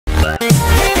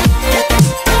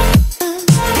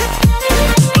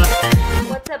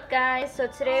guys, so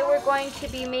today we're going to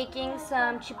be making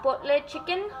some Chipotle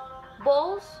chicken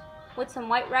bowls with some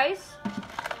white rice.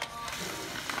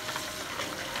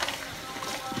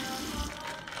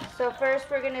 So first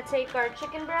we're going to take our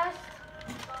chicken breast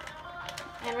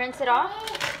and rinse it off.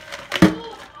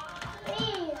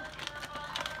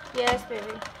 Yes, baby.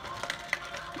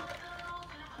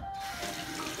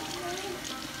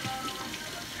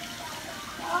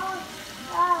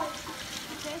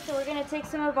 Okay, so we're going to take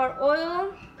some of our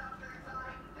oil,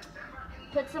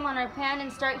 put some on our pan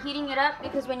and start heating it up,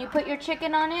 because when you put your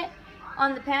chicken on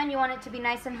the pan, you want it to be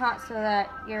nice and hot so that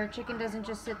your chicken doesn't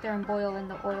just sit there and boil in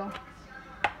the oil.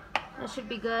 That should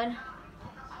be good.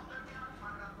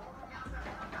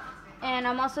 And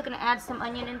I'm also going to add some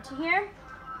onion into here,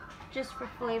 just for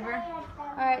flavor.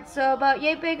 Alright, so about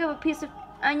yay big of a piece of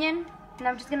onion, and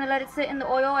I'm just going to let it sit in the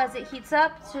oil as it heats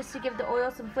up, just to give the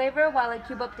oil some flavor while I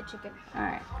cube up the chicken.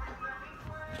 Alright.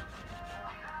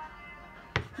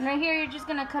 And right here, you're just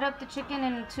going to cut up the chicken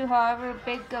into however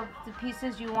big of the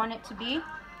pieces you want it to be.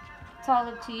 It's all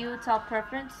up to you, it's all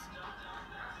preference.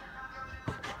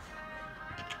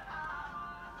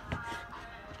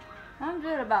 I'm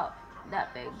good about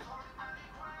that big,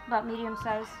 about medium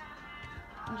size.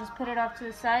 And just put it off to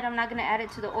the side. I'm not going to add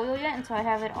it to the oil yet until I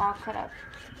have it all cut up.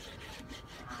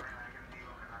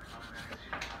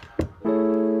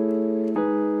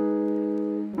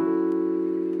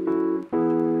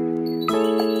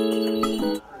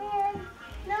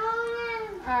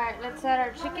 Alright, let's add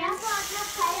our chicken.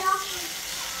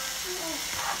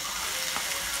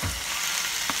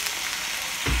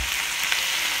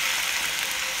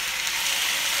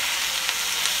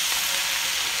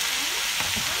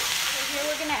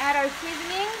 We're going to add our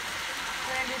seasoning.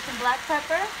 We're going to do some black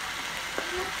pepper.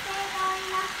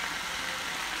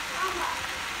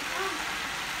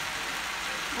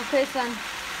 Okay, son.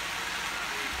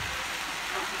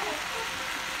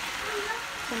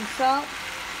 Some salt.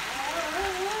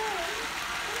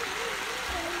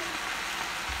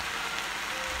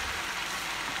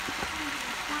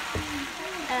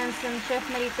 And some Chef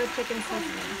Marito chicken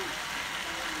seasoning.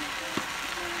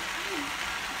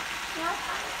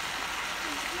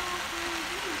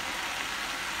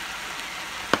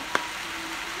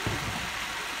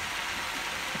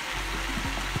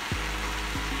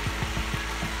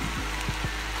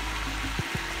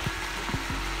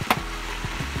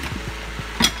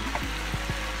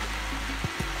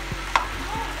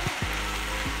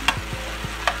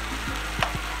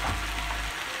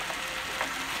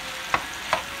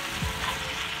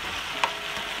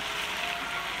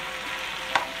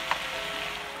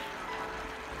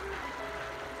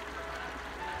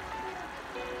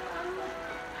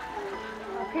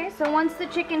 Okay, so once the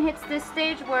chicken hits this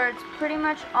stage where it's pretty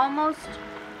much almost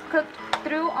cooked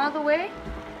through all the way,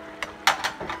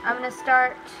 I'm going to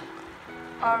start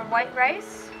our white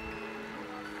rice.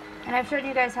 And I've showed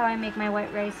you guys how I make my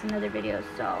white rice in other videos,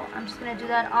 so I'm just going to do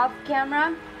that off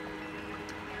camera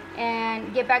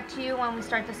and get back to you when we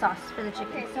start the sauce for the chicken.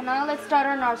 Okay, so now let's start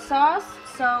on our sauce.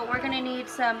 So we're going to need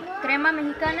some crema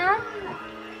mexicana,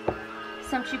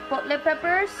 some chipotle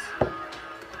peppers,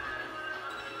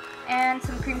 and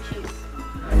some cream cheese.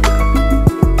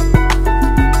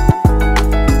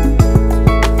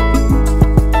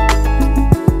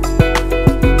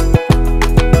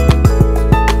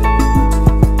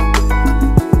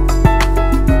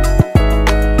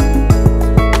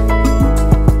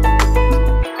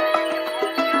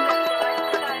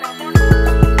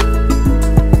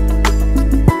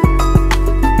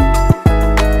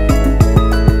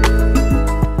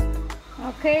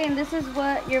 Okay, and this is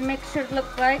what your mix should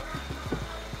look like.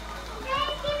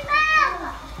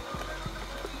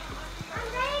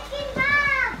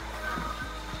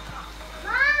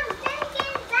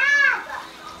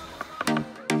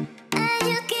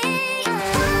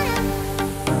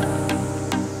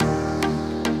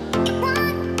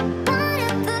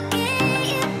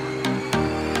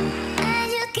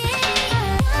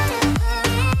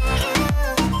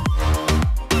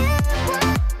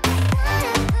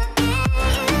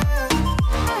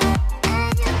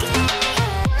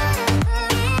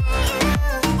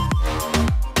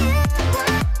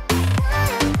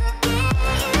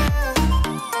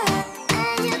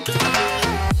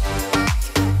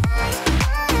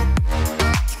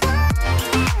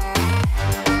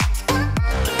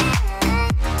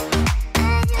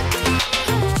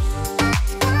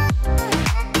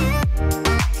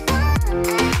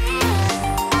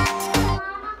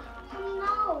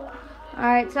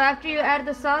 Alright, so after you add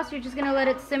the sauce, you're just going to let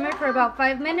it simmer for about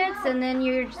 5 minutes, and then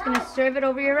you're just going to serve it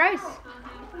over your rice.